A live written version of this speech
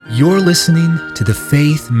You're listening to the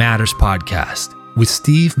Faith Matters Podcast with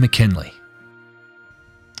Steve McKinley.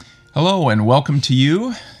 Hello and welcome to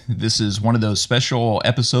you. This is one of those special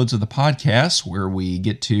episodes of the podcast where we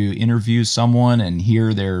get to interview someone and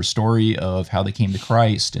hear their story of how they came to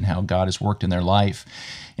Christ and how God has worked in their life.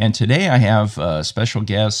 And today I have a special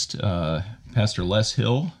guest, Pastor Les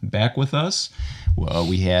Hill, back with us.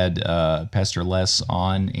 We had Pastor Les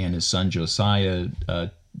on and his son Josiah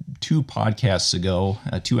two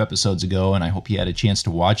episodes ago, and I hope you had a chance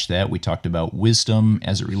to watch that. We talked about wisdom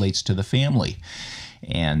as it relates to the family.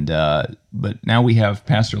 And but now we have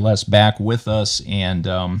Pastor Les back with us,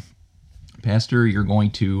 and Pastor, you're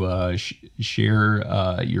going to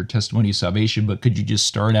share your testimony of salvation, but could you just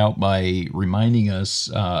start out by reminding us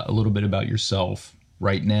a little bit about yourself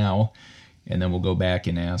right now, and then we'll go back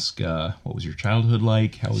and ask what was your childhood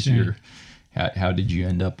like? How was how did you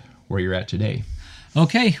end up where you're at today?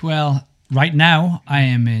 Okay, well, right now I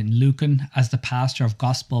am in Lucan as the pastor of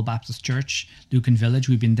Gospel Baptist Church, Lucan Village.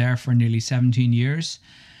 We've been there for nearly 17 years,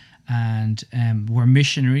 and we're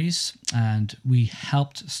missionaries, and we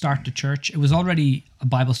helped start the church. It was already a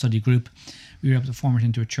Bible study group. We were able to form it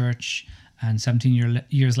into a church, and 17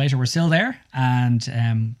 years later, we're still there,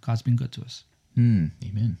 and God's been good to us.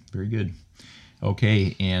 Amen. Very good.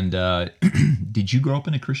 Okay, and did you grow up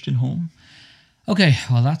in a Christian home? Okay,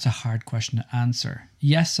 well, that's a hard question to answer.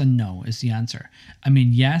 Yes and no is the answer. I mean,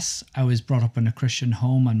 yes, I was brought up in a Christian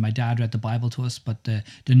home and my dad read the Bible to us, but the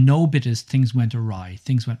no bit is things went awry.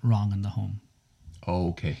 Things went wrong in the home. Oh,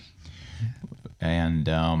 okay. Yeah. And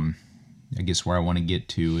I guess where I want to get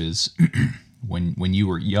to is when you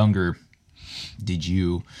were younger, did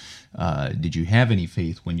you have any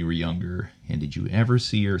faith when you were younger? And did you ever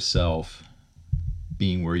see yourself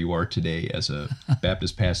being where you are today as a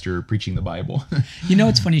Baptist pastor preaching the Bible? You know,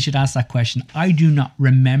 it's funny you should ask that question. I do not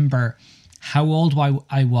remember how old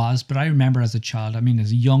I was, but I remember as a child,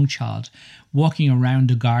 as a young child, walking around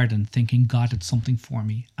the garden thinking God had something for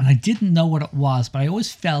me. And I didn't know what it was, but I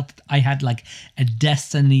always felt I had like a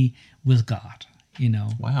destiny with God,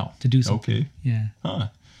 Wow. To do something. Okay. Yeah. Huh.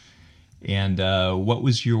 And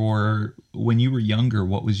when you were younger,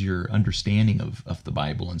 what was your understanding of the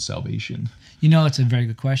Bible and salvation? It's a very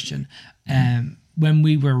good question. When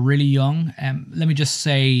we were really young, let me just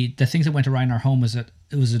say the things that went around our home was that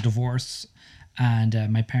it was a divorce, and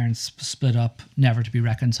my parents split up, never to be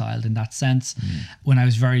reconciled in that sense. When I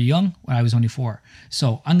was very young, when I was only 4.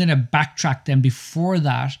 So I'm going to backtrack then. Before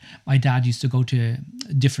that, my dad used to go to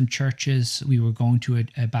different churches. We were going to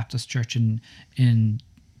a Baptist church in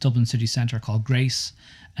Dublin city centre called Grace,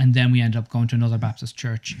 and then we ended up going to another Baptist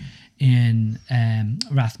church in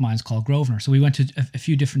Rathmines called Grosvenor. So we went to a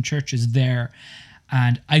few different churches there,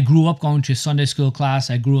 and I grew up going to Sunday school class.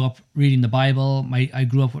 I grew up reading the Bible. I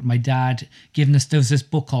grew up with my dad giving us, there was this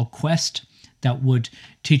book called Quest that would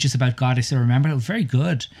teach us about God. I still remember it. It was very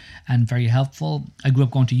good and very helpful. I grew up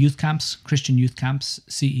going to youth camps, Christian youth camps,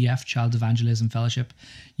 CEF, Child Evangelism Fellowship,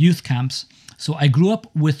 youth camps. So I grew up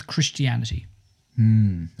with Christianity.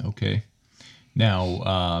 Okay.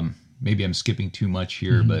 Now, maybe I'm skipping too much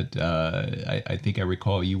here, but I think I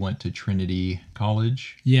recall you went to Trinity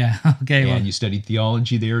College. Yeah. Okay. And you studied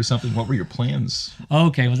theology there or something. What were your plans?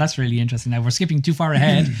 Okay. Well, that's really interesting. Now, we're skipping too far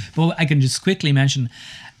ahead, but I can just quickly mention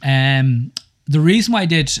the reason why I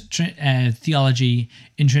did theology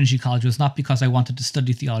in Trinity College was not because I wanted to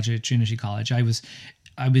study theology at Trinity College. I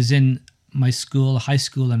was in my school, high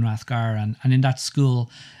school in Rathgar, and in that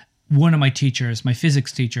school, one of my teachers, my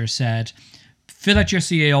physics teacher, said, fill out your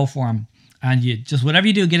CAO form and you just, whatever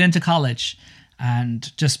you do, get into college,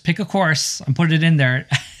 and just pick a course and put it in there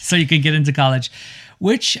so you can get into college,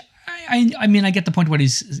 which I get the point. What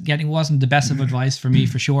he's getting wasn't the best of advice for me,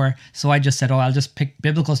 for sure. So I just said, I'll just pick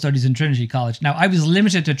biblical studies in Trinity College. Now, I was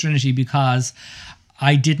limited to Trinity because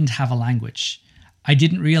I didn't have a language. I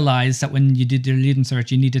didn't realize that when you did your Leaving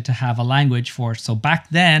Cert, you needed to have a language for it. So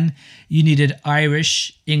back then, you needed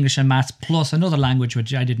Irish, English, and maths plus another language,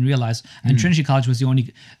 which I didn't realize. And Trinity College was the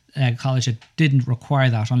only college that didn't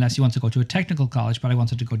require that, unless you want to go to a technical college, but I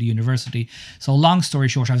wanted to go to university. So long story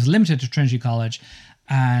short, I was limited to Trinity College.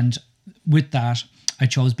 And with that, I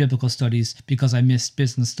chose biblical studies because I missed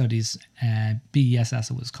business studies, BESS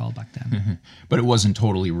it was called back then. But it wasn't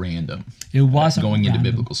totally random. It wasn't going random.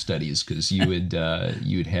 into biblical studies, because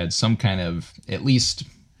you had some kind of, at least,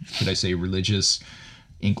 should I say, religious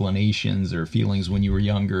inclinations or feelings when you were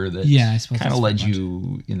younger that I suppose kind of that's led pretty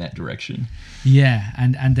you in that direction. Yeah,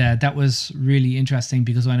 and that was really interesting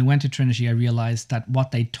because when I went to Trinity, I realized that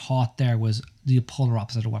what they taught there was the polar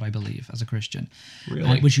opposite of what I believe as a Christian.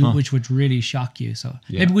 Really? Which would really shock you. So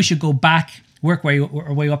maybe we should go back, work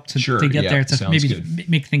our way up to get there to maybe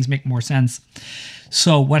make things make more sense.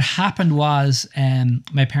 So what happened was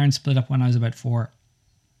my parents split up when I was about 4.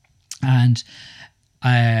 And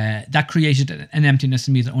that created an emptiness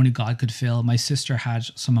in me that only God could fill. My sister had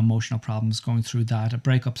some emotional problems going through that.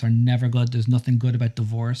 Breakups are never good. There's nothing good about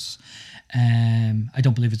divorce. I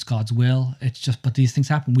don't believe it's God's will. It's just, but these things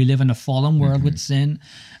happen. We live in a fallen world with sin,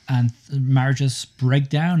 and marriages break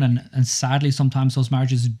down. And sadly, sometimes those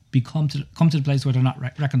marriages come to the place where they're not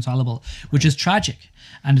reconcilable, which is tragic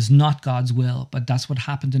and is not God's will. But that's what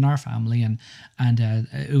happened in our family, and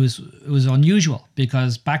it was unusual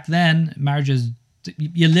because back then marriages,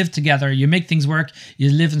 you live together, you make things work,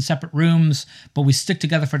 you live in separate rooms, but we stick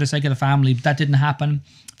together for the sake of the family. That didn't happen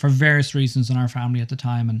for various reasons in our family at the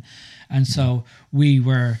time. And so we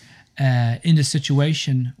were in a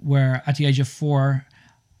situation where at the age of 4,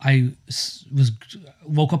 I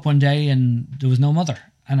woke up one day and there was no mother.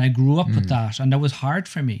 And I grew up with that. And that was hard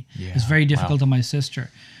for me. Yeah, it was very difficult on my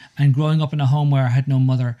sister. And growing up in a home where I had no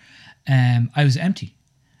mother, I was empty.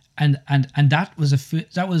 And that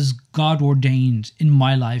was God ordained in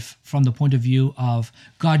my life from the point of view of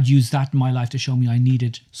God used that in my life to show me I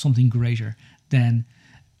needed something greater than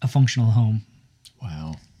a functional home.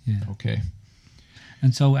 Wow. Yeah. Okay.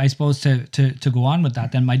 And so I suppose to go on with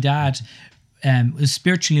that, then my dad was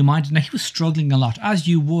spiritually minded. Now he was struggling a lot, as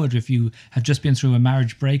you would if you have just been through a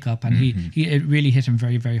marriage breakup, and it really hit him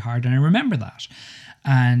very, very hard. And I remember that.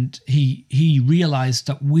 And he realized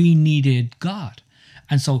that we needed God.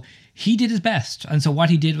 And so he did his best. And so what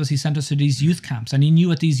he did was he sent us to these youth camps. And he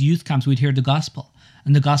knew at these youth camps we'd hear the gospel.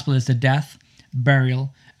 And the gospel is the death,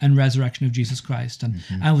 burial, and resurrection of Jesus Christ. And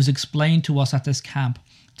it was explained to us at this camp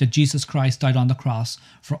that Jesus Christ died on the cross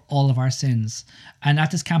for all of our sins. And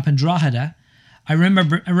at this camp in Drogheda, I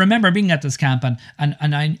remember being at this camp and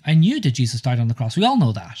I knew that Jesus died on the cross. We all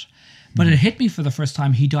know that. But it hit me for the first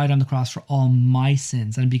time. He died on the cross for all my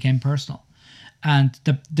sins, and it became personal. And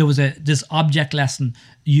there was this object lesson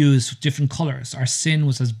used with different colors. Our sin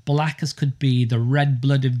was as black as could be. The red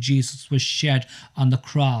blood of Jesus was shed on the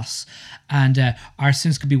cross. And our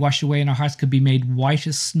sins could be washed away and our hearts could be made white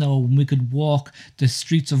as snow. And we could walk the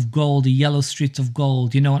streets of gold, the yellow streets of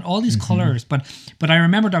gold, and all these colors. But I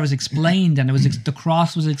remembered I was explained, and it was the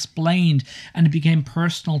cross was explained, and it became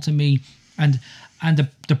personal to me. And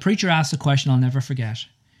the preacher asked a question I'll never forget.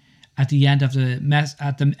 At the end of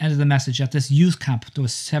the message at this youth camp, there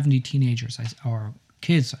was 70 teenagers or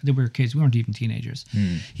kids. They were kids. We weren't even teenagers.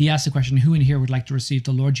 He asked the question, who in here would like to receive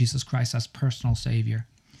the Lord Jesus Christ as personal Savior?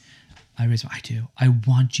 I raised my hand. I do. I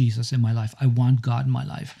want Jesus in my life. I want God in my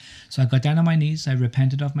life. So I got down on my knees. I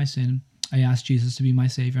repented of my sin. I asked Jesus to be my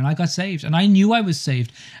Savior, and I got saved. And I knew I was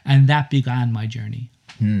saved, and that began my journey.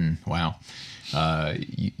 Wow.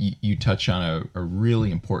 You touch on a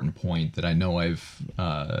really important point that I know I've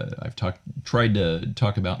tried to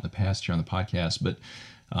talk about in the past here on the podcast, but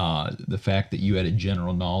the fact that you had a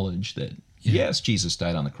general knowledge that yes, Jesus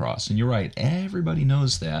died on the cross, and you're right, everybody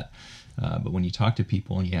knows that. But when you talk to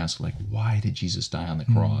people and you ask, like, why did Jesus die on the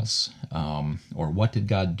cross, or what did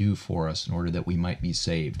God do for us in order that we might be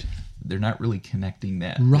saved? They're not really connecting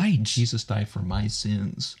that. Right. Jesus died for my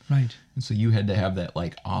sins. Right. And so you had to have that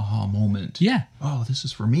aha moment. Yeah. Oh, this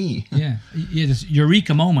is for me. Yeah. This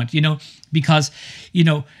eureka moment, because,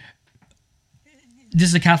 this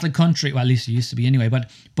is a Catholic country. Well, at least it used to be anyway. But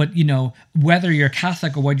whether you're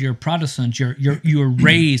Catholic or whether you're Protestant, you're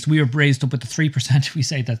raised. We were raised up with the 3%. We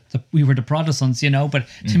say that we were the Protestants, But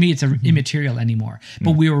to me, it's immaterial anymore.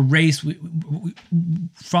 But we were raised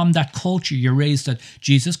from that culture. You're raised that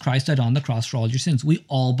Jesus Christ died on the cross for all your sins. We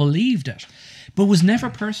all believed it, but it was never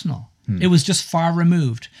personal. It was just far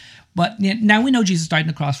removed. But now we know Jesus died on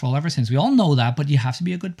the cross for all of our sins. We all know that, but you have to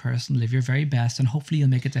be a good person, live your very best, and hopefully you'll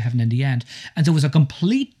make it to heaven in the end. And there was a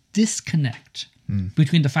complete disconnect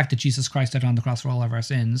between the fact that Jesus Christ died on the cross for all of our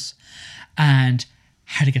sins and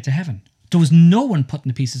how to get to heaven. There was no one putting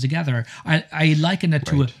the pieces together. I liken it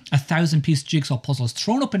to a 1,000-piece jigsaw puzzle. It's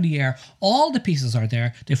thrown up in the air. All the pieces are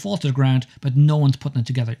there. They fall to the ground, but no one's putting it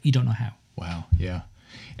together. You don't know how. Wow, yeah.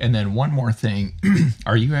 And then one more thing,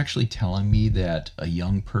 are you actually telling me that a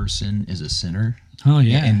young person is a sinner? Oh,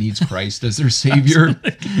 yeah. and needs Christ as their Savior.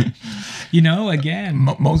 Again.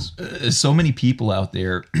 So many people out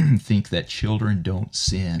there think that children don't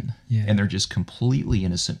sin, Yeah. and they're just completely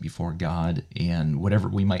innocent before God, and whatever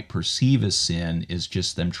we might perceive as sin is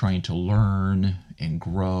just them trying to learn and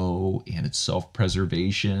grow, and it's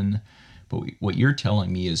self-preservation. But what you're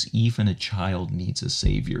telling me is even a child needs a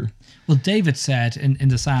Savior. Well, David said in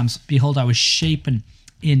the Psalms, "Behold, I was shapen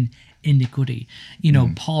in iniquity."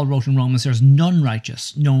 Paul wrote in Romans, "There's none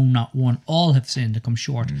righteous, no, not one. All have sinned and come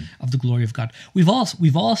short of the glory of God." We've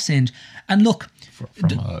all sinned. And look,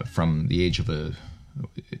 From the age of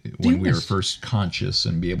when we were first conscious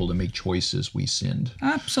and be able to make choices, we sinned.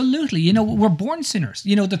 absolutely, we're born sinners.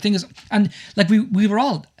 The thing is, and like we were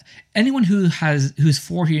all, anyone who's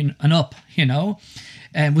 40 and up,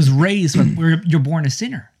 was raised with you're born a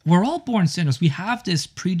sinner. We're all born sinners. We have this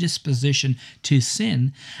predisposition to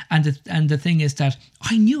sin, and the thing is that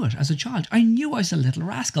I knew it as a child. I knew I was a little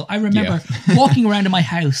rascal. I remember walking around in my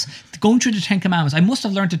house, going through the 10 Commandments. I must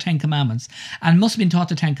have learned the 10 Commandments and must have been taught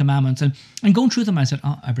the 10 Commandments, and going through them, I said,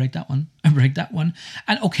 "Oh, I break that one. I break that one."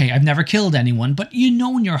 And okay, I've never killed anyone, but in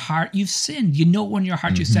your heart you've sinned. In your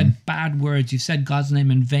heart you've said bad words. You've said God's name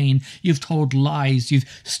in vain. You've told lies. You've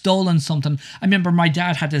stolen something. I remember my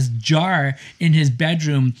dad had this jar in his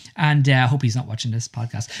bedroom, and I hope he's not watching this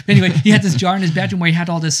podcast. But anyway, he had this jar in his bedroom where he had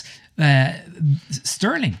all this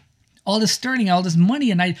sterling, all this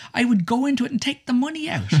money, and I would go into it and take the money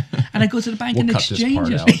out, and I go to the bank and exchange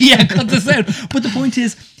it. Yeah, cut this out. But the point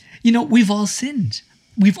is, we've all sinned.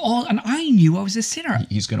 And I knew I was a sinner.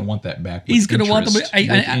 He's going to want that back. He's going to want them.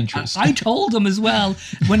 Interest. I told him as well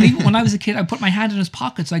when I was a kid. I put my hand in his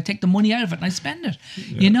pocket, so I take the money out of it and I spend it.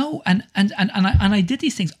 And I did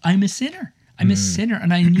these things. I'm a sinner. I'm a sinner,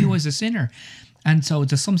 and I knew I was a sinner. And so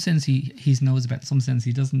there's some sins he knows about, some sins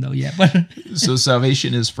he doesn't know yet. But so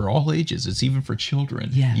salvation is for all ages. It's even for children.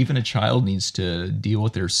 Yeah. Even a child needs to deal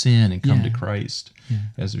with their sin and come to Christ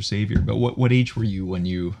as their Savior. But what age were you when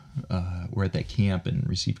you were at that camp and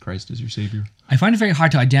received Christ as your Savior? I find it very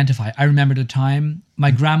hard to identify. I remember the time my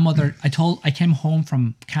grandmother, I came home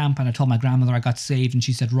from camp and I told my grandmother I got saved, and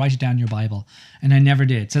she said, "Write it down in your Bible." And I never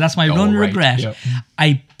did. So that's my regret. Yep.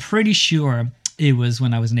 I'm pretty sure it was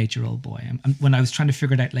when I was an 8-year-old boy. When I was trying to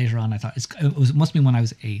figure it out later on, I thought it must be when I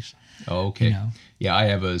was 8. Oh, okay. Yeah, I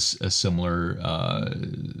have a similar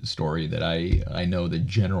story that I know the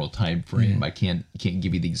general time frame. I can't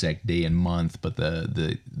give you the exact day and month, but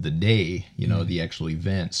the day, the actual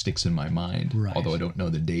event sticks in my mind, although I don't know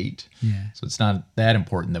the date. Yeah. So it's not that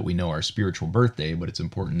important that we know our spiritual birthday, but it's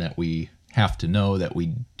important that we have to know that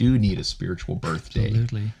we do need a spiritual birthday.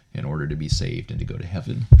 Absolutely. In order to be saved and to go to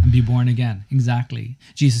heaven. And be born again. Exactly.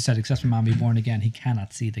 Jesus said, "Except a man be born again, he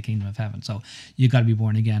cannot see the kingdom of heaven." So you got to be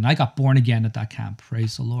born again. I got born again at that camp.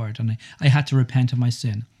 Praise the Lord. And I had to repent of my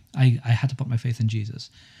sin. I had to put my faith in Jesus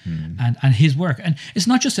and his work. And it's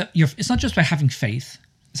not just about having faith.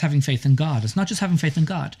 It's having faith in God. It's not just having faith in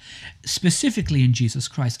God, specifically in Jesus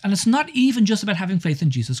Christ. And it's not even just about having faith in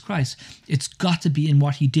Jesus Christ. It's got to be in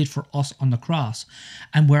what he did for us on the cross,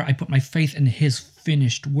 and where I put my faith in his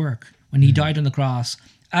finished work. When he died on the cross,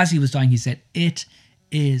 as he was dying, he said, "It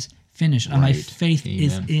is finished." And my faith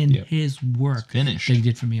is in his work that he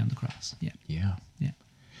did for me on the cross. Yeah.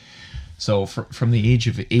 So from the age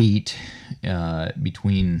of 8,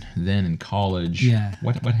 between then and college,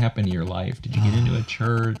 what happened in your life? Did you get into a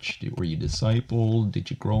church? Were you discipled?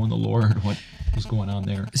 Did you grow in the Lord? What was going on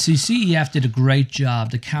there? So CEF did a great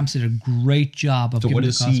job. The camps did a great job of giving the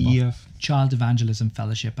gospel. So what is CEF? Child Evangelism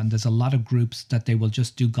Fellowship. And there's a lot of groups that they will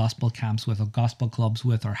just do gospel camps with, or gospel clubs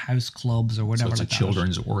with, or house clubs, or whatever. So it's a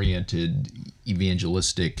children's-oriented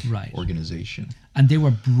evangelistic organization. And they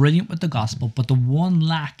were brilliant with the gospel, but the one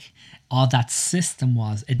lack of that system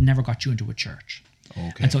was it never got you into a church.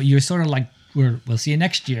 Okay. And so you're sort of like, we'll see you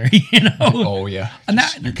next year, Oh yeah. And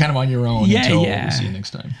you're kind of on your own until we'll see you next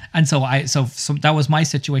time. And so that was my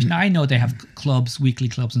situation. Now, I know they have clubs, weekly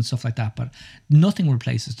clubs and stuff like that, but nothing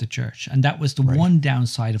replaces the church. And that was the one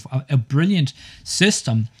downside of a brilliant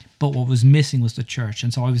system, but what was missing was the church.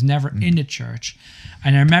 And so I was never in a church.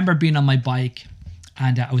 And I remember being on my bike,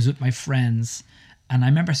 and I was with my friends, and I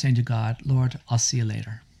remember saying to God, "Lord, I'll see you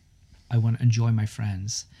later. I want to enjoy my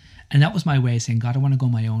friends." And that was my way of saying, "God, I want to go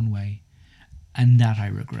my own way." And that I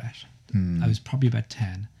regret. I was probably about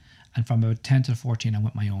 10. And from about 10 to 14, I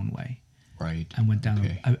went my own way. Right. And went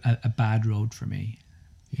down a bad road for me.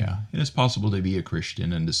 Yeah. It is possible to be a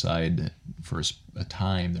Christian and decide for a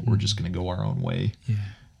time that we're just going to go our own way. Yeah.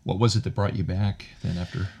 What was it that brought you back then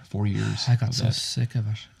after 4 years? I got so sick of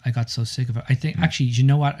it. I think, actually, you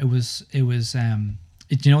know what? It was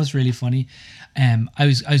You know what's really funny? I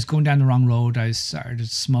was going down the wrong road. I started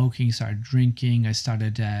smoking, started drinking. I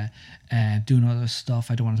started doing other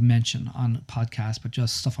stuff I don't want to mention on the podcast, but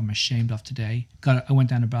just stuff I'm ashamed of today. I went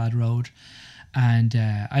down a bad road, and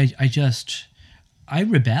I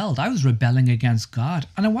rebelled. I was rebelling against God,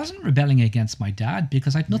 and I wasn't rebelling against my dad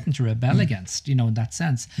because I had nothing to rebel against, you know, in that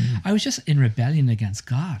sense. I was just in rebellion against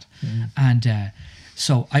God, and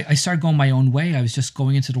so I started going my own way. I was just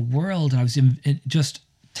going into the world. I was just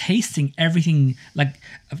tasting everything like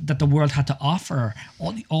that the world had to offer,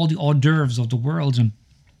 all the hors d'oeuvres of the world, and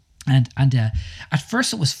at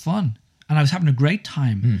first it was fun, and I was having a great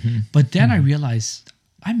time. But then I realized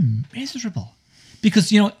I'm miserable because,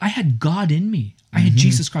 you know, I had God in me. I had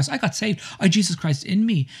Jesus Christ. I got saved. I had Jesus Christ in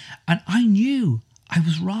me. And I knew I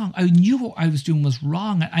was wrong. I knew what I was doing was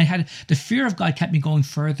wrong. I had the fear of God kept me going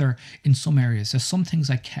further in some areas. There's some things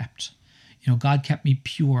I kept. You know, God kept me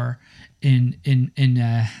pure in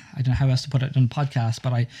I don't know how else to put it on podcast,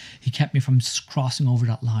 but he kept me from crossing over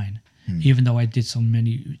that line. Even though I did so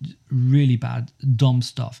many really bad, dumb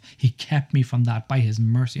stuff, he kept me from that by his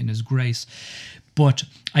mercy and his grace. But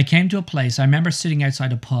I came to a place, I remember sitting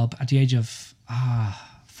outside a pub at the age of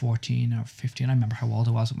 14 or 15. I remember how old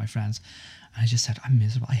I was with my friends. And I just said, I'm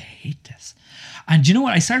miserable. I hate this. And do you know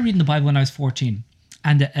what? I started reading the Bible when I was 14.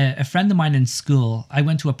 And a friend of mine in school, I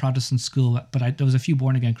went to a Protestant school, but there was a few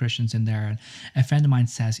born-again Christians in there. And a friend of mine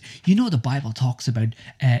says, you know, the Bible talks about,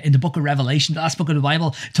 in the book of Revelation, the last book of the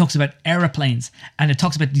Bible, it talks about airplanes. And it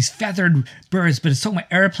talks about these feathered birds, but it's talking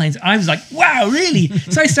about airplanes. And I was like, wow, really?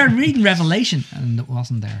 So I started reading Revelation, and it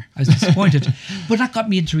wasn't there. I was disappointed. But that got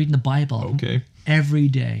me into reading the Bible every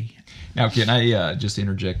day. Now, can I just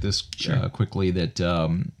interject this quickly that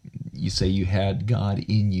you say you had God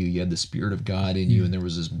in you, you had the Spirit of God in you, and there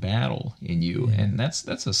was this battle in you, and that's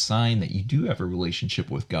a sign that you do have a relationship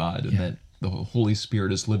with God, and that the Holy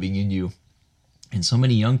Spirit is living in you. And so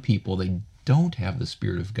many young people, they don't have the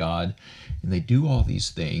Spirit of God, and they do all these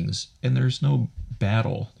things, and there's no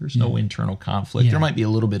battle, there's no internal conflict. There might be a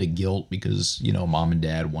little bit of guilt because, you know, mom and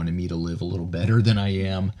dad wanted me to live a little better than I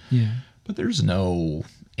am, but there's no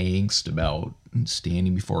angst about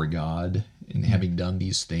standing before God and having done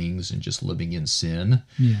these things and just living in sin.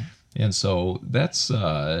 And so that's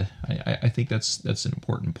I think that's an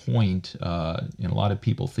important point. And a lot of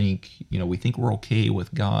people think, you know, we think we're okay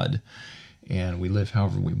with God and we live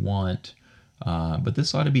however we want. But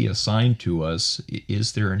this ought to be a sign to us.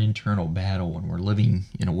 Is there an internal battle when we're living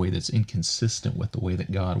in a way that's inconsistent with the way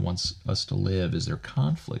that God wants us to live? Is there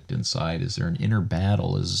conflict inside? Is there an inner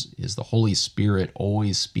battle? Is the Holy Spirit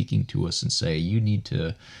always speaking to us and say, you need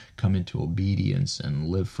to come into obedience and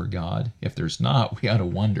live for God? If there's not, we ought to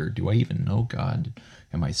wonder, do I even know God?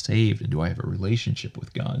 Am I saved? And do I have a relationship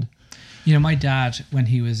with God? You know, my dad, when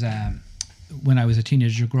I was a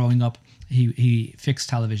teenager growing up, he fixed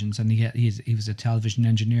televisions, and he was a television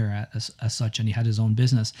engineer as such, and he had his own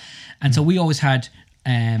business. And so we always had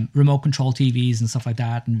remote control TVs and stuff like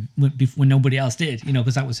that, and when nobody else did, you know,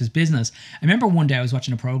 because that was his business. I remember one day I was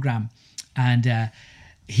watching a program, and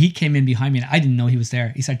he came in behind me, and I didn't know he was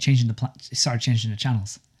there. He started changing the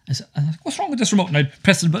channels. I said, what's wrong with this remote? And I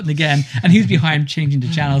pressed the button again, and he was behind changing the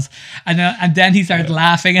channels. And then he started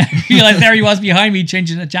laughing, and I realized there he was behind me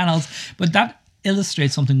changing the channels. But that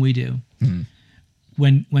illustrates something we do.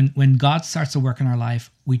 When God starts to work in our life,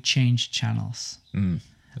 we change channels.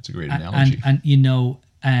 That's a great analogy. And you know,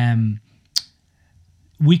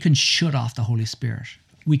 we can shut off the Holy Spirit.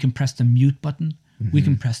 We can press the mute button. We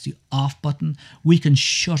can press the off button. We can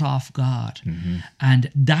shut off God.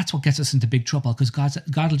 And that's what gets us into big trouble, because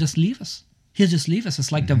God will just leave us. He'll just leave us.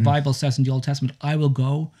 It's like the Bible says in the Old Testament, I will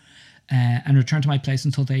go and return to my place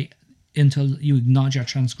until you acknowledge your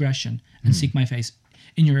transgression and seek my face.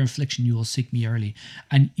 In your affliction, you will seek me early.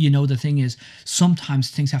 And you know, the thing is,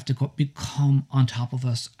 sometimes things have to become on top of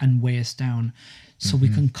us and weigh us down so we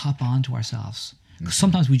can cop on to ourselves. Because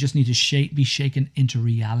sometimes we just need to be shaken into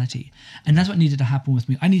reality. And that's what needed to happen with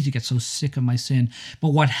me. I needed to get so sick of my sin. But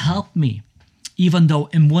what helped me, even though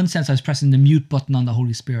in one sense I was pressing the mute button on the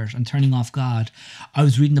Holy Spirit and turning off God, I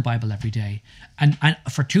was reading the Bible every day. And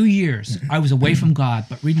for 2 years, I was away from God,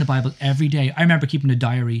 but reading the Bible every day. I remember keeping a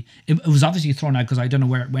diary. It was obviously thrown out because I don't know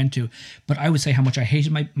where it went to. But I would say how much I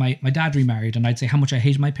hated my dad remarried, and I'd say how much I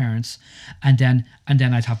hated my parents. And then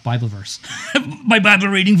I'd have Bible verse, my Bible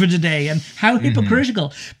reading for today, and how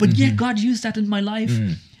hypocritical. But yet God used that in my life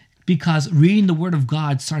because reading the Word of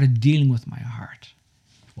God started dealing with my heart.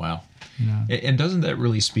 Wow. Yeah. And doesn't that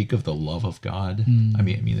really speak of the love of God? I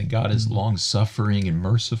mean that God is long-suffering and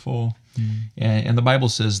merciful. And the Bible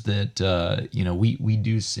says that, you know, we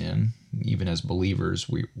do sin. even as believers,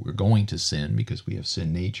 we're going to sin because we have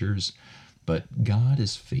sin natures, but God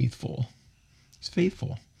is faithful. He's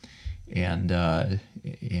faithful. And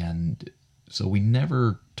so we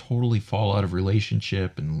never totally fall out of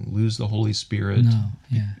relationship and lose the Holy Spirit, No,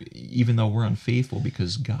 yeah. even though we're unfaithful,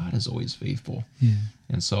 because God is always faithful. Yeah.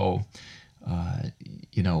 And so,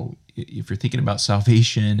 if you're thinking about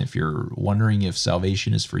salvation, if you're wondering if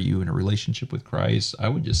salvation is for you in a relationship with Christ, I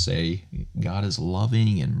would just say God is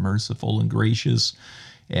loving and merciful and gracious.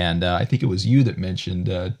 And I think it was you that mentioned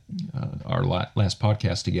our last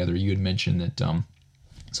podcast together. You had mentioned that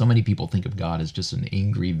so many people think of God as just an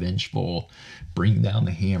angry, vengeful, bring down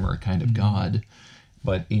the hammer kind of God.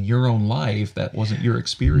 But in your own life, that wasn't your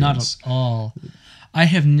experience. Not at all. I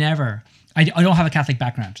have never. I don't have a Catholic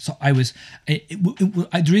background, so I was.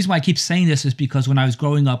 The reason why I keep saying this is because when I was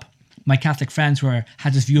growing up, my Catholic friends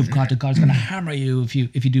had this view of God, that God's going to hammer you if you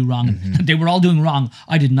do wrong. Mm-hmm. They were all doing wrong.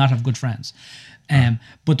 I did not have good friends.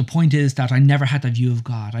 But the point is that I never had that view of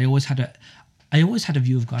God. I always had a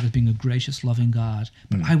view of God as being a gracious, loving God,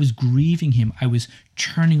 but I was grieving him. I was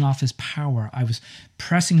turning off his power. I was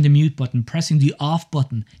pressing the mute button, pressing the off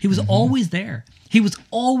button. He was always there. He was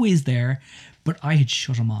always there, but I had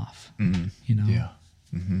shut him off, Yeah.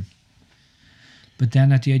 Mm-hmm. But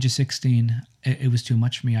then at the age of 16, it was too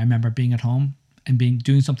much for me. I remember being at home and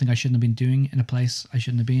doing something I shouldn't have been doing in a place I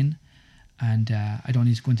shouldn't have been. And I don't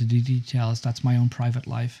need to go into the details. That's my own private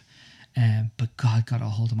life. But God got a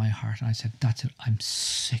hold of my heart, and I said, that's it. I'm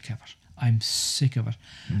sick of it. I'm sick of it.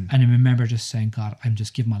 And I remember just saying, God, I'm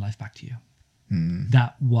just giving my life back to you.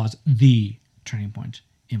 That was the turning point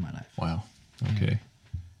in my life. Wow. Okay.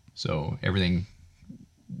 So everything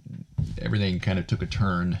kind of took a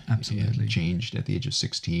turn. Absolutely. And changed at the age of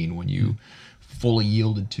 16 when you fully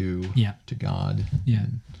yielded to God. Yeah.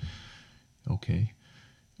 Okay.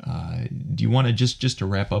 Do you want to just to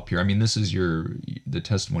wrap up here? I mean, this is the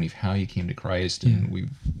testimony of how you came to Christ, and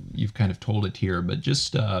you've kind of told it here, but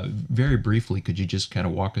just very briefly, could you just kind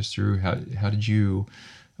of walk us through how did you,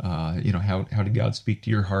 how did God speak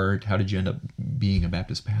to your heart? How did you end up being a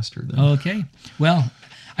Baptist pastor then? Okay. Well,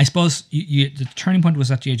 I suppose the turning point was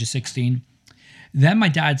at the age of 16. Then my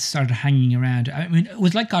dad started hanging around. I mean, it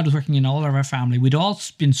was like God was working in all of our family. We'd all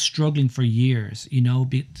been struggling for years,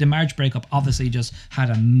 The marriage breakup obviously just had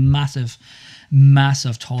a massive,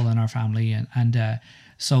 massive toll on our family. And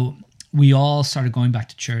so we all started going back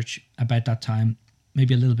to church about that time,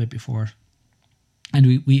 maybe a little bit before.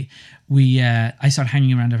 And I started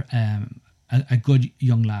hanging around a good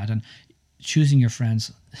young lad. And choosing your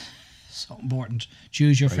friends, so important.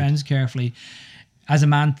 Choose your friends carefully. As a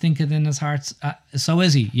man thinketh in his heart, so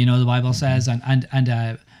is he. The Bible says,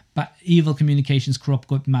 and evil communications corrupt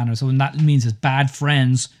good manners. So that means that bad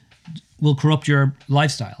friends will corrupt your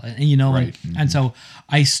lifestyle. Right. And so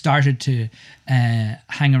I started to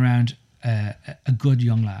hang around a good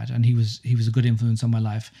young lad, and he was a good influence on my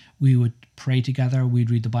life. We would pray together, we'd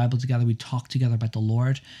read the Bible together, we'd talk together about the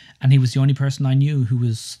Lord, and he was the only person I knew who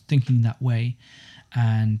was thinking that way.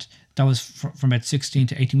 And that was from about 16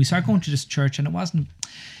 to 18. We started going to this church, and it wasn't,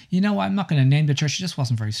 I'm not going to name the church. It just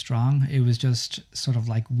wasn't very strong. It was just sort of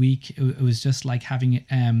like weak. It was just like having,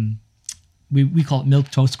 we call it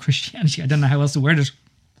milquetoast Christianity. I don't know how else to word it.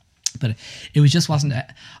 But it was just wasn't.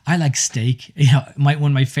 I like steak. One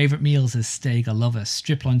of my favorite meals is steak. I love a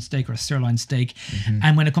strip loin steak or a sirloin steak.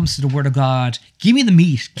 And when it comes to the Word of God, give me the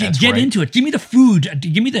meat. Get into it. Give me the food.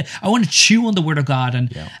 I want to chew on the Word of God.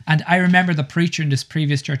 And I remember the preacher in this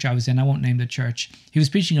previous church I was in. I won't name the church. He was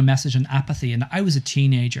preaching a message on apathy, and I was a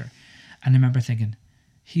teenager, and I remember thinking,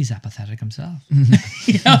 he's apathetic himself.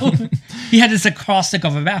 He had this acrostic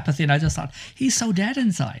of apathy, and I just thought, he's so dead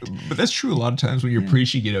inside. But that's true a lot of times when you're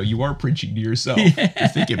preaching, you are preaching to yourself. You're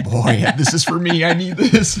thinking, boy, this is for me. I need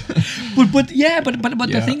this. But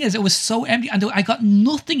the thing is, it was so empty, and I got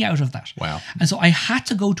nothing out of that. Wow. And so I had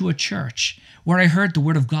to go to a church where I heard the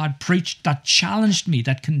Word of God preached, that challenged me,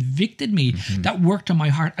 that convicted me, that worked on my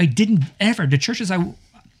heart. I didn't ever, the churches I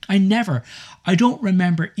don't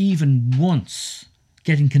remember even once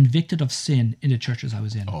getting convicted of sin in the churches I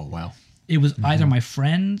was in. Oh, wow. It was either my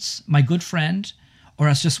friends, my good friend, or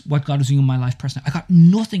it's just what God was doing in my life personally. I got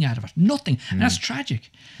nothing out of it. Nothing. And that's tragic.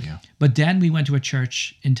 Yeah. But then we went to a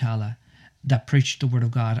church in Tala that preached the Word of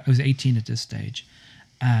God. I was 18 at this stage.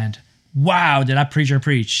 And wow, did that preacher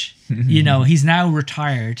preach. He's now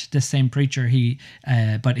retired, the same preacher.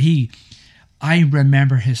 I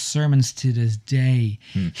remember his sermons to this day.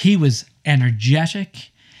 He was energetic.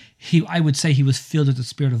 I would say he was filled with the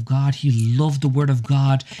Spirit of God. He loved the Word of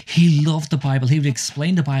God. He loved the Bible. He would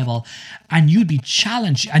explain the Bible, and you'd be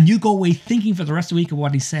challenged, and you go away thinking for the rest of the week of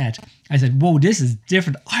what he said. I said, whoa, this is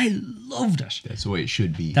different. I loved it. That's the way it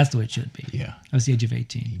should be. That's the way it should be. Yeah. I was the age of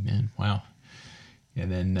 18. Amen. Wow.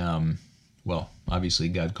 And then, well, obviously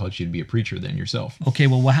God called you to be a preacher then yourself. Okay,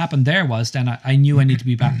 well, what happened there was then I knew I needed to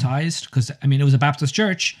be baptized because, I mean, it was a Baptist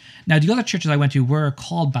church. Now, the other churches I went to were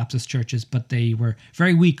called Baptist churches, but they were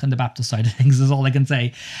very weak on the Baptist side of things, is all I can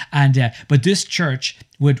say. And but this church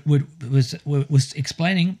was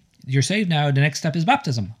explaining, you're saved now, the next step is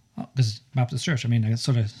baptism. Because Baptist church, I mean, it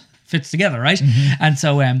sort of fits together, right? Mm-hmm. And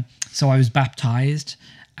so I was baptized,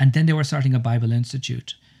 and then they were starting a Bible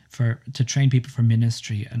Institute to train people for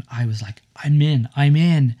ministry, and I was like, I'm in.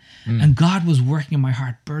 And God was working in my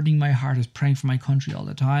heart, burdening my heart. I was praying for my country all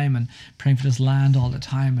the time, and praying for this land all the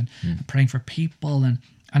time, and praying for people, and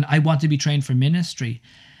I wanted to be trained for ministry.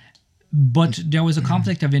 But there was a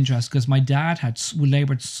conflict of interest because my dad had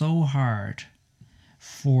labored so hard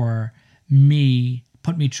for me,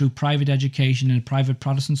 put me through private education in a private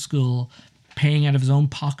Protestant school, paying out of his own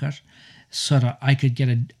pocket so that I could get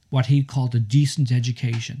what he called a decent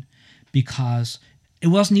education, because it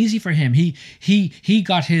wasn't easy for him. He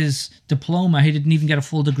got his diploma. He didn't even get a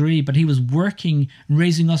full degree, but he was working,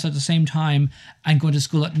 raising us at the same time, and going to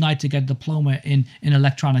school at night to get a diploma in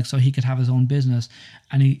electronics so he could have his own business.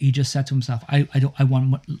 And he just said to himself, I don't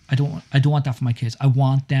want that for my kids. I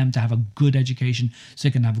want them to have a good education so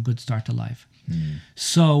they can have a good start to life.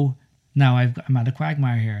 So now I'm at a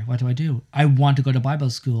quagmire here. What do? I want to go to Bible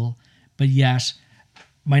school, but yet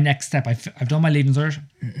my next step, I've done my Leaving Cert.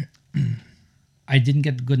 I didn't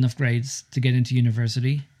get good enough grades to get into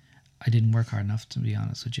university. I didn't work hard enough, to be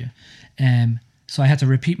honest with you. So I had to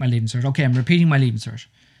repeat my Leaving Cert. Okay, I'm repeating my Leaving Cert.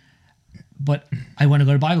 But I want to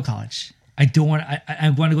go to Bible college. I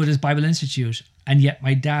want to go to this Bible Institute. And yet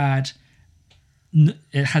my dad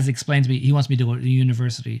has explained to me, he wants me to go to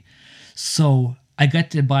university. So I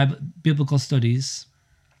get to biblical studies,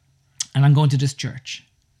 and I'm going to this church.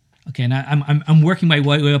 Okay, and I'm working my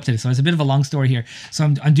way up to this, so it's a bit of a long story here. So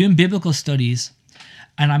I'm doing biblical studies,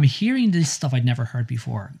 and I'm hearing this stuff I'd never heard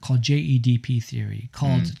before, called JEDP theory,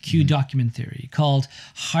 called Q document theory, called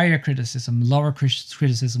higher criticism, lower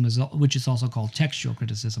criticism, which is also called textual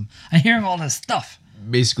criticism. I'm hearing all this stuff.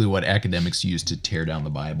 Basically what academics use to tear down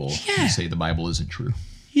the Bible and say the Bible isn't true.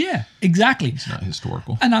 Yeah, exactly. It's not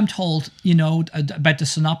historical. And I'm told, about the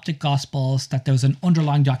Synoptic Gospels, that there was an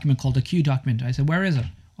underlying document called the Q document. I said, where is it?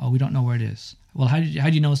 Oh, we don't know where it is. Well, how do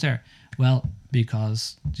you know it's there? Well,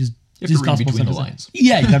 because these Gospels between the lines.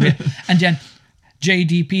 Yeah, exactly. And then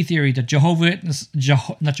JDP theory that Jehovah's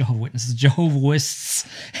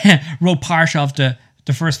wrote part of the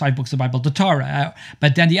first 5 books of the Bible, the Torah.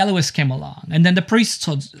 But then the Elohists came along, and then the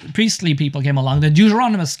priestly people came along, the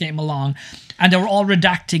Deuteronomists came along, and they were all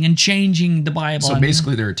redacting and changing the Bible. So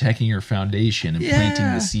basically they're attacking your foundation and planting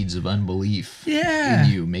the seeds of unbelief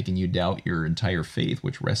in you, making you doubt your entire faith,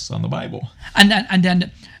 which rests on the Bible. And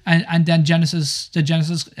then Genesis, the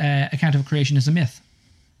Genesis account of creation is a myth.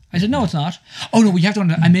 I said, no, it's not. Oh, no, we have to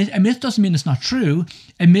understand. A myth doesn't mean it's not true.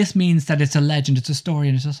 A myth means that it's a legend, it's a story,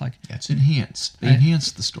 and it's just like... That's enhanced. They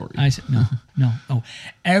enhance the story. I said, no.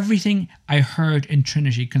 Everything I heard in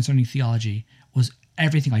Trinity concerning theology was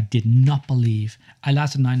everything I did not believe. I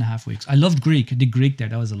lasted 9.5 weeks. I loved Greek. I did Greek there.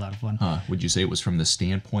 That was a lot of fun. Would you say it was from the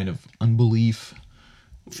standpoint of unbelief?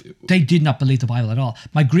 They did not believe the Bible at all.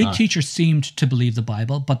 My Greek teacher seemed to believe the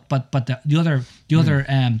Bible, but the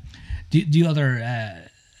other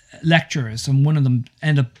lecturers, and one of them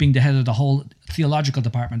ended up being the head of the whole theological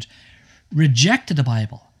department, rejected the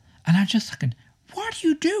Bible. And I'm just thinking, what are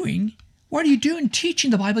you doing? What are you doing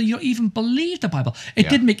teaching the Bible? You don't even believe the Bible. It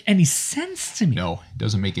didn't make any sense to me. No, it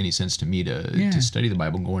doesn't make any sense to me to study the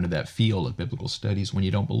Bible and go into that field of biblical studies when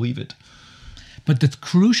you don't believe it. But the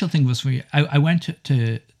crucial thing was, I went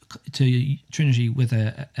to Trinity with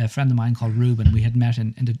a friend of mine called Reuben. We had met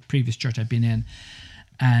in the previous church I'd been in.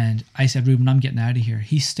 And I said, Reuben, I'm getting out of here.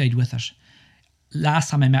 He stayed with it.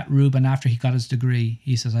 Last time I met Reuben after he got his degree,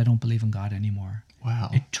 he says, I don't believe in God anymore.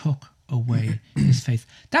 Wow. It took away his faith.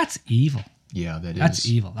 That's evil. Yeah, That's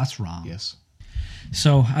evil. That's wrong. Yes.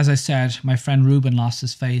 So, as I said, my friend Reuben lost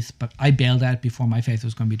his faith, but I bailed out before my faith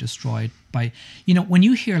was going to be destroyed. When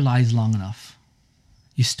you hear lies long enough,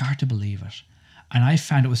 you start to believe it. And I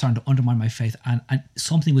found it was starting to undermine my faith, and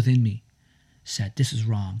something within me said, this is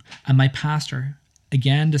wrong. And my pastor,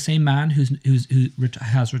 again, the same man who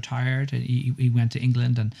has retired. He went to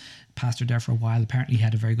England and pastored there for a while. Apparently he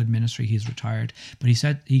had a very good ministry. He's retired. But he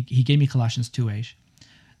said, he gave me Colossians 2:8.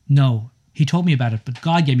 No, He told me about it, but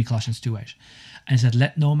God gave me Colossians 2:8. And he said,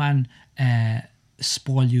 let no man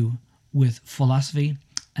spoil you with philosophy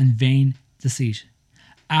and vain deceit,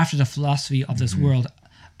 after the philosophy of this world,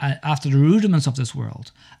 after the rudiments of this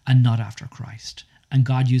world, and not after Christ. And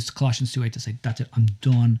God used Colossians 2:8 to say, that's it, I'm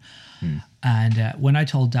done. And when I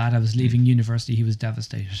told Dad I was leaving university, he was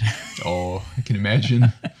devastated. Oh, I can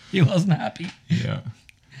imagine. He wasn't happy. Yeah.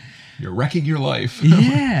 You're wrecking your life.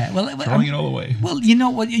 Yeah. Well, throwing it all away. Well, you know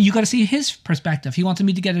what? You got to see his perspective. He wanted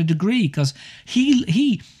me to get a degree because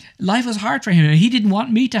life was hard for him. He didn't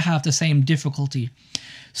want me to have the same difficulty.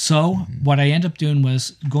 So what I ended up doing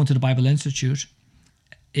was going to the Bible Institute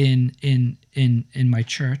in my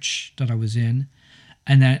church that I was in.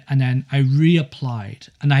 And then I reapplied,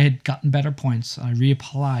 and I had gotten better points. I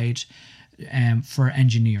reapplied for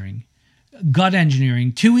engineering. Got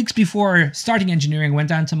engineering. 2 weeks before starting engineering, I went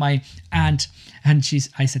down to my aunt, and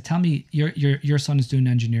I said, "Tell me, your son is doing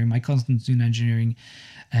engineering. My cousin's doing engineering.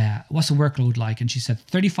 What's the workload like?" And she said,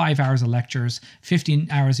 35 hours of lectures, 15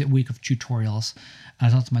 hours a week of tutorials. And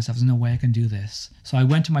I thought to myself, "There's no way I can do this." So I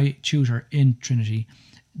went to my tutor in Trinity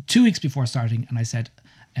 2 weeks before starting, and I said,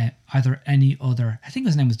 are there any other, I think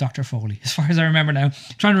his name was Dr. Foley, as far as I remember now. I'm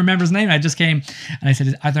trying to remember his name. I just came and I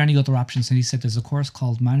said, are there any other options? And he said, there's a course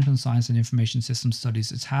called Management Science and Information Systems Studies.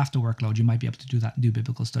 It's half the workload. You might be able to do that and do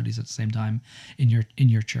biblical studies at the same time in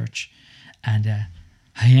your church. And I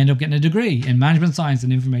ended up getting a degree in Management Science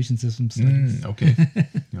and Information Systems Studies. Okay.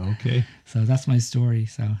 Okay. So that's my story.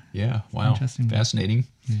 So yeah, wow, interesting. Fascinating.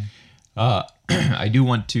 Yeah. I do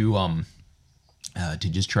want to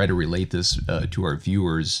just try to relate this to our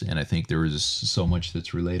viewers, and I think there is so much that's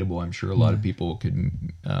relatable. I'm sure a lot of people could,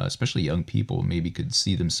 especially young people, maybe could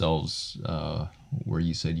see themselves where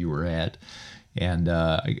you said you were at. And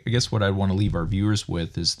I guess what I want to leave our viewers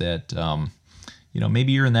with is that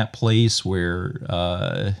maybe you're in that place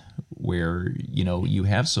where you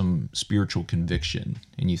have some spiritual conviction,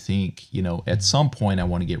 and you think, at some point I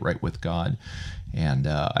want to get right with God. And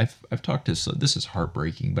I've talked to, so this is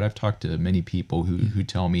heartbreaking, but I've talked to many people who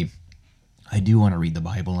tell me, I do want to read the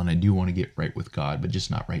Bible and I do want to get right with God, but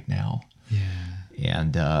just not right now. Yeah.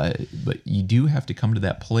 And but you do have to come to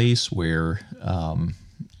that place where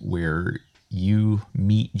you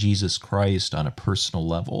meet Jesus Christ on a personal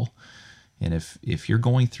level. And if you're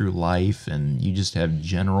going through life and you just have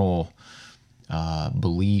general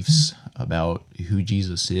beliefs about who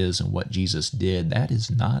Jesus is and what Jesus did, that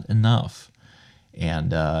is not enough.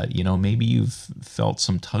 And, maybe you've felt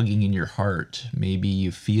some tugging in your heart. Maybe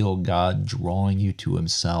you feel God drawing you to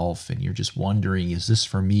himself and you're just wondering, is this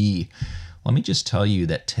for me? Let me just tell you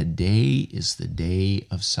that today is the day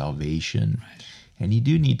of salvation. Right. And you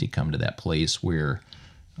do need to come to that place where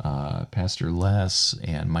Pastor Les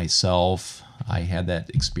and myself, I had that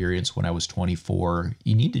experience when I was 24.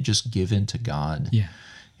 You need to just give in to God. Yeah.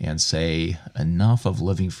 And say, enough of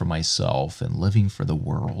living for myself and living for the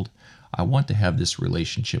world. I want to have this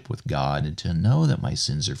relationship with God and to know that my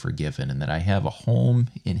sins are forgiven and that I have a home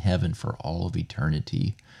in heaven for all of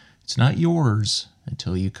eternity. It's not yours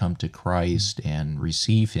until you come to Christ and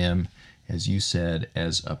receive him, as you said,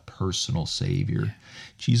 as a personal Savior. Yeah.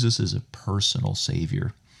 Jesus is a personal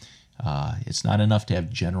Savior. It's not enough to have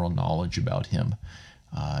general knowledge about him.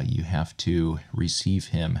 You have to receive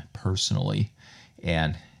him personally.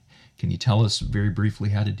 And can you tell us very briefly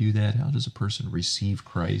how to do that? How does a person receive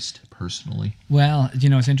Christ personally? Well,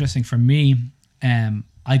 it's interesting for me.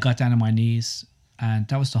 I got down on my knees, and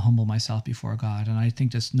that was to humble myself before God. And I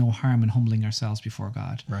think there's no harm in humbling ourselves before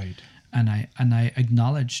God. Right. And I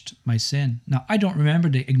acknowledged my sin. Now, I don't remember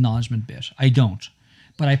the acknowledgement bit. I don't.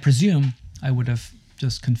 But I presume I would have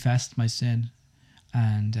just confessed my sin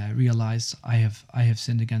and realized I have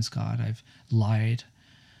sinned against God. I've lied.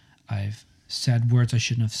 I've said words I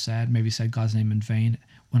shouldn't have said, maybe said God's name in vain.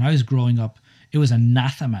 When I was growing up, it was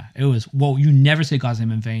anathema. It was, whoa, you never say God's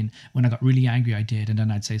name in vain. When I got really angry, I did, and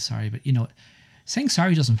then I'd say sorry. But saying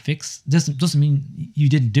sorry doesn't mean you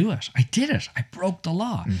didn't do it. I did it. I broke the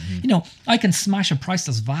law. Mm-hmm. I can smash a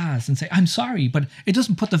priceless vase and say I'm sorry, but it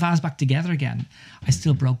doesn't put the vase back together again. I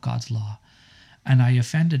still broke God's law, and I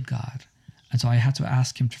offended God, and so I had to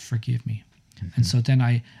ask him to forgive me. And so then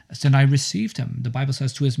I received him. The Bible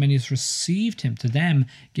says, to as many as received him, to them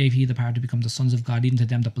gave he the power to become the sons of God, even to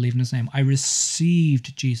them that believe in his name. I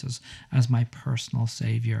received Jesus as my personal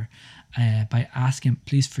Savior by asking him,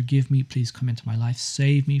 please forgive me, please come into my life,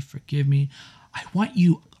 save me, forgive me. I want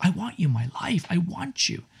you in my life. I want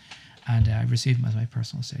you. And I received him as my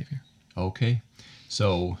personal Savior. Okay.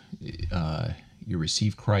 So you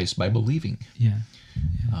receive Christ by believing. Yeah.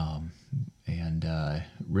 And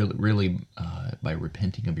really by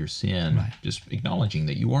repenting of your sin, Right. just acknowledging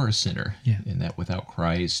that you are a sinner, Yeah. and that without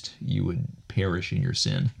Christ you would perish in your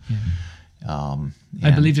sin. I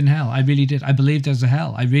And- believed in hell. I really did. I believed there's a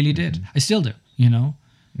hell. I really did. I still do, you know.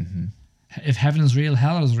 If heaven is real,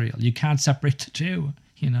 hell is real. You can't separate the two,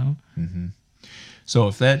 you know. So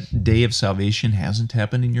if that day of salvation hasn't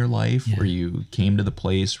happened in your life, Yeah. where you came to the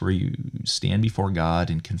place where you stand before God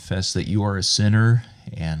and confess that you are a sinner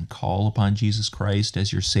and call upon Jesus Christ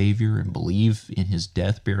as your Savior and believe in his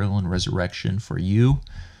death, burial, and resurrection for you,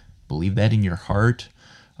 believe that in your heart,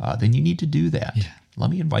 then you need to do that. Yeah.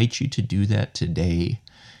 Let me invite you to do that today.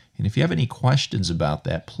 And if you have any questions about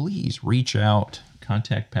that, please reach out.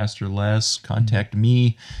 Contact Pastor Les, contact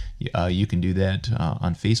me. You can do that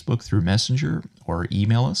on Facebook through Messenger or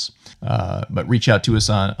email us. But reach out to us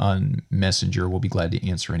on Messenger. We'll be glad to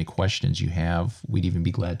answer any questions you have. We'd even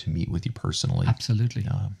be glad to meet with you personally. Absolutely.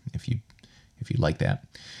 If you'd like that.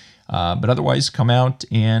 But otherwise, come out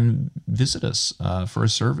and visit us for a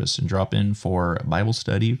service and drop in for a Bible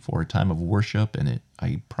study, for a time of worship, and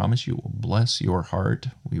I promise you it will bless your heart.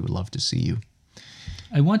 We would love to see you.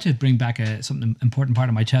 I want to bring back something important part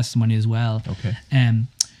of my testimony as well. Okay.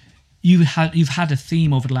 You've had a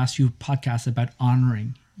theme over the last few podcasts about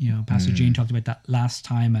honoring. You know, Pastor Gene talked about that last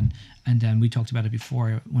time, and then we talked about it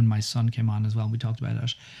before when my son came on as well. We talked about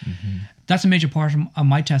it. That's a major part of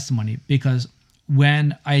my testimony, because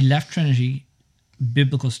when I left Trinity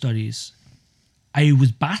Biblical Studies, I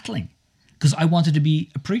was battling because I wanted to be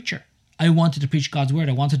a preacher. I wanted to preach God's word.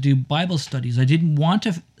 I wanted to do Bible studies. I didn't want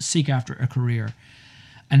to seek after a career.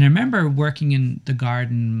 And I remember working in the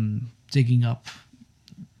garden, digging up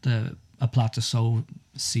a plot to sow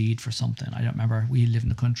seed for something. I don't remember. We live in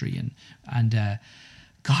the country, and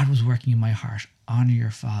God was working in my heart. Honor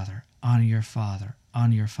your father. Honor your father.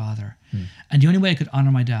 Honor your father. And the only way I could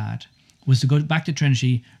honor my dad was to go back to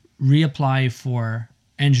Trinity, reapply for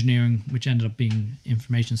engineering, which ended up being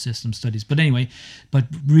information system studies. But anyway,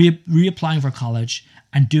 reapplying for college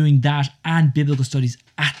and doing that and biblical studies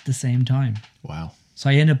at the same time. Wow. So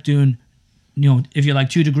I ended up doing, if you like,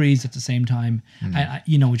 2 degrees at the same time. I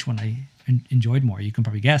you know which one I enjoyed more. You can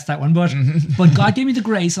probably guess that one. But God gave me the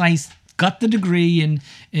grace, and I got the degree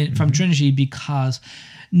from Trinity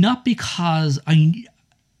not because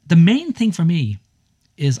the main thing for me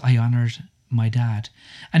is I honored my dad.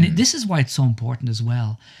 And this is why it's so important as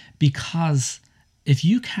well, because if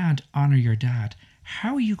you can't honor your dad,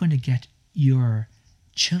 how are you going to get your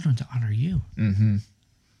children to honor you?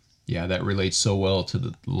 Yeah, that relates so well to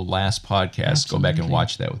the last podcast. Go back and Absolutely.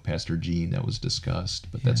 watch that with Pastor Gene. That was discussed.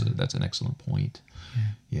 But that's an excellent point.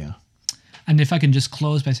 Yeah. And if I can just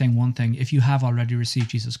close by saying one thing, if you have already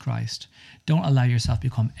received Jesus Christ, don't allow yourself to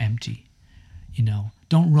become empty.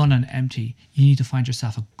 Don't run on empty. You need to find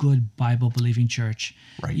yourself a good Bible-believing church.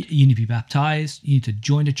 Right. You need to be baptized. You need to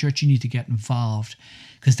join the church. You need to get involved,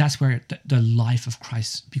 because that's where the life of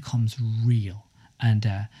Christ becomes real. And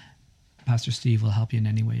Pastor Steve will help you in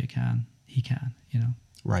any way he can.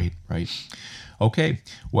 Right. Okay.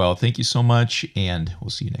 Well, thank you so much, and we'll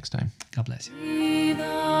see you next time. God bless you.